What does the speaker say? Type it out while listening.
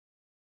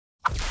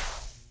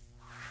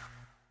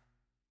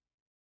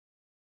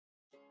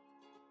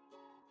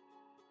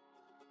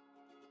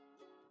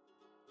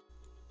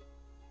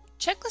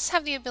Checklists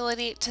have the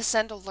ability to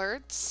send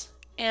alerts,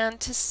 and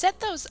to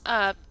set those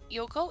up,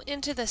 you'll go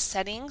into the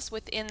settings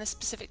within the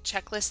specific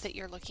checklist that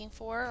you're looking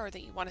for or that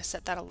you want to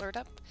set that alert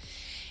up.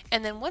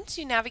 And then once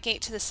you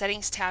navigate to the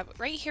settings tab,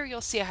 right here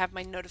you'll see I have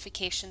my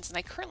notifications, and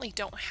I currently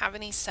don't have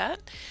any set.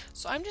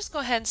 So I'm just go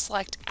ahead and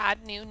select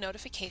add new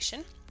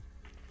notification.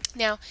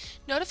 Now,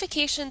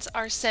 notifications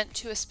are sent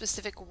to a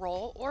specific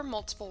role or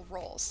multiple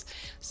roles.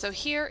 So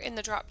here in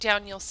the drop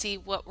down, you'll see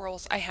what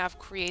roles I have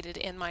created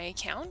in my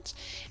account.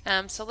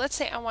 So let's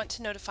say I want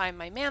to notify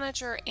my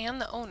manager and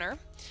the owner,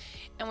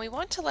 and we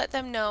want to let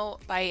them know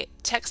by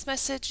text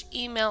message,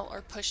 email,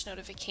 or push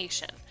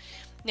notification.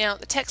 Now,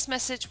 the text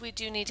message, we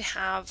do need to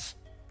have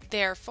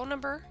their phone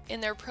number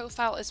in their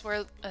profile as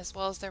well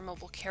as their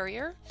mobile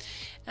carrier.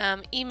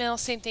 Email,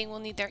 same thing, we'll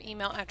need their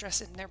email address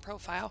in their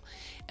profile.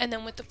 And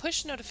then with the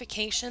push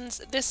notifications,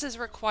 this is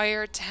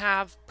required to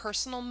have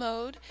personal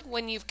mode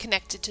when you've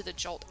connected to the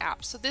Jolt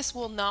app. So this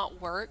will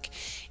not work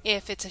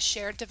if it's a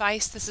shared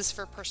device. This is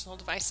for personal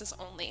devices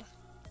only.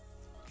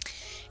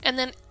 And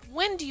then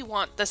when do you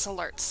want this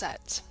alert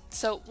set?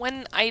 So when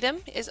an item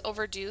is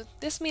overdue,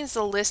 this means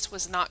the list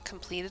was not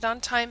completed on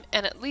time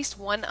and at least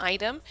one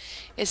item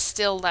is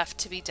still left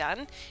to be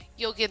done.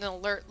 You'll get an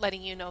alert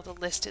letting you know the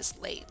list is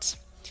late.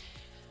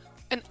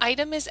 An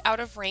item is out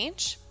of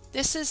range.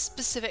 This is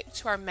specific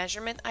to our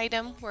measurement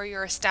item where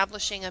you're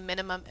establishing a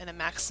minimum and a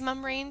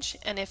maximum range,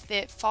 and if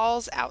it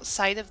falls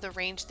outside of the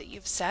range that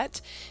you've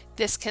set,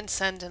 this can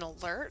send an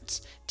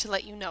alert to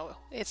let you know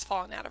it's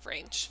fallen out of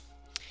range.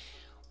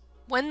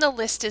 When the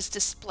list is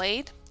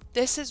displayed,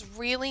 this is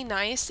really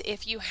nice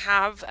if you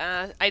have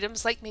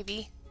items like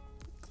maybe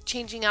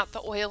changing out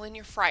the oil in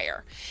your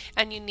fryer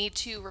and you need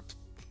to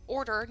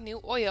order new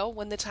oil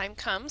when the time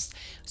comes.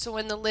 So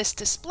when the list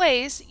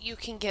displays, you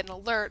can get an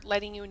alert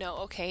letting you know,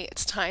 okay,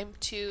 it's time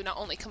to not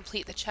only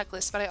complete the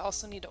checklist, but I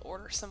also need to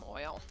order some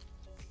oil.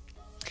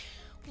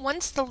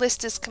 Once the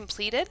list is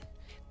completed,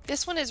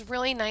 this one is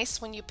really nice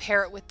when you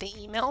pair it with the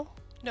email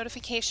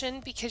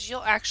notification because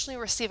you'll actually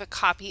receive a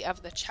copy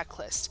of the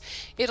checklist.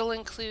 It'll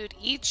include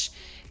each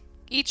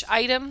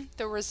item,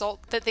 the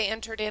result that they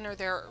entered in or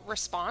their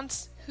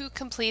response, who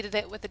completed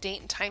it with a date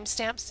and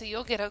timestamp, so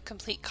you'll get a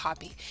complete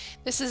copy.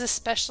 This is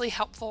especially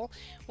helpful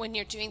when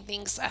you're doing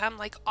things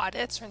like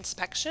audits or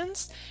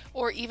inspections,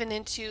 or even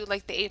into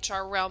like the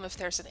HR realm if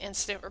there's an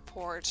incident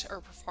report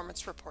or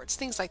performance reports,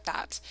 things like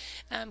that.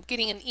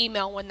 Getting an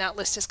email when that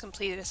list is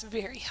completed is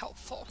very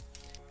helpful.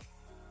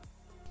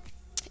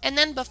 And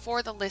then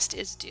before the list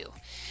is due,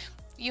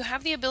 you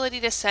have the ability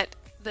to set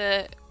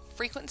the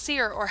frequency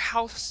or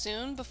how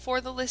soon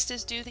before the list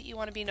is due that you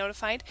want to be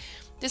notified.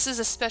 This is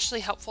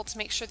especially helpful to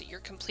make sure that you're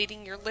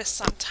completing your lists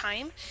on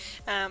time,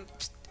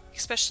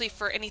 especially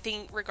for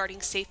anything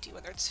regarding safety,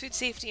 whether it's food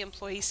safety,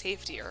 employee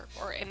safety,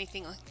 or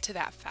anything to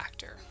that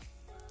factor.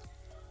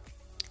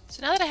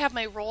 So now that I have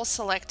my role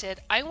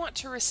selected, I want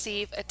to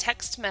receive a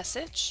text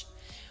message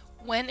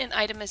when an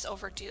item is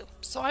overdue.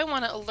 So I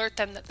want to alert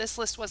them that this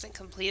list wasn't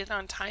completed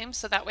on time,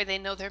 so that way they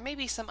know there may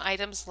be some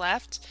items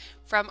left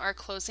from our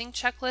closing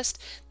checklist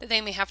that they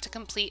may have to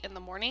complete in the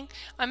morning.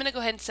 I'm going to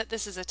go ahead and set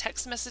this as a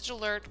text message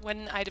alert when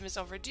an item is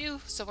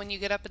overdue, so when you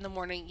get up in the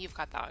morning, you've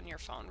got that on your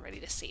phone ready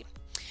to see.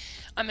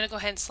 I'm going to go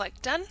ahead and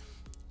select done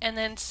and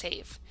then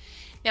save.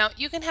 Now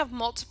you can have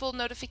multiple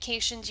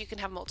notifications, you can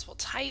have multiple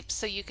types,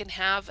 so you can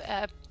have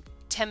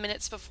 10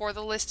 minutes before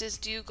the list is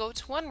due, go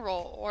to one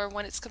role, or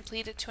when it's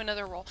completed to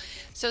another role.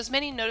 So as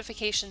many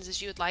notifications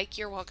as you would like,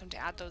 you're welcome to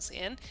add those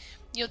in.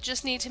 You'll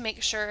just need to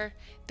make sure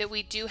that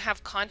we do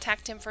have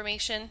contact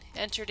information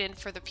entered in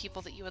for the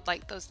people that you would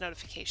like those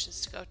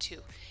notifications to go to,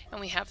 and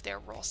we have their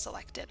role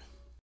selected.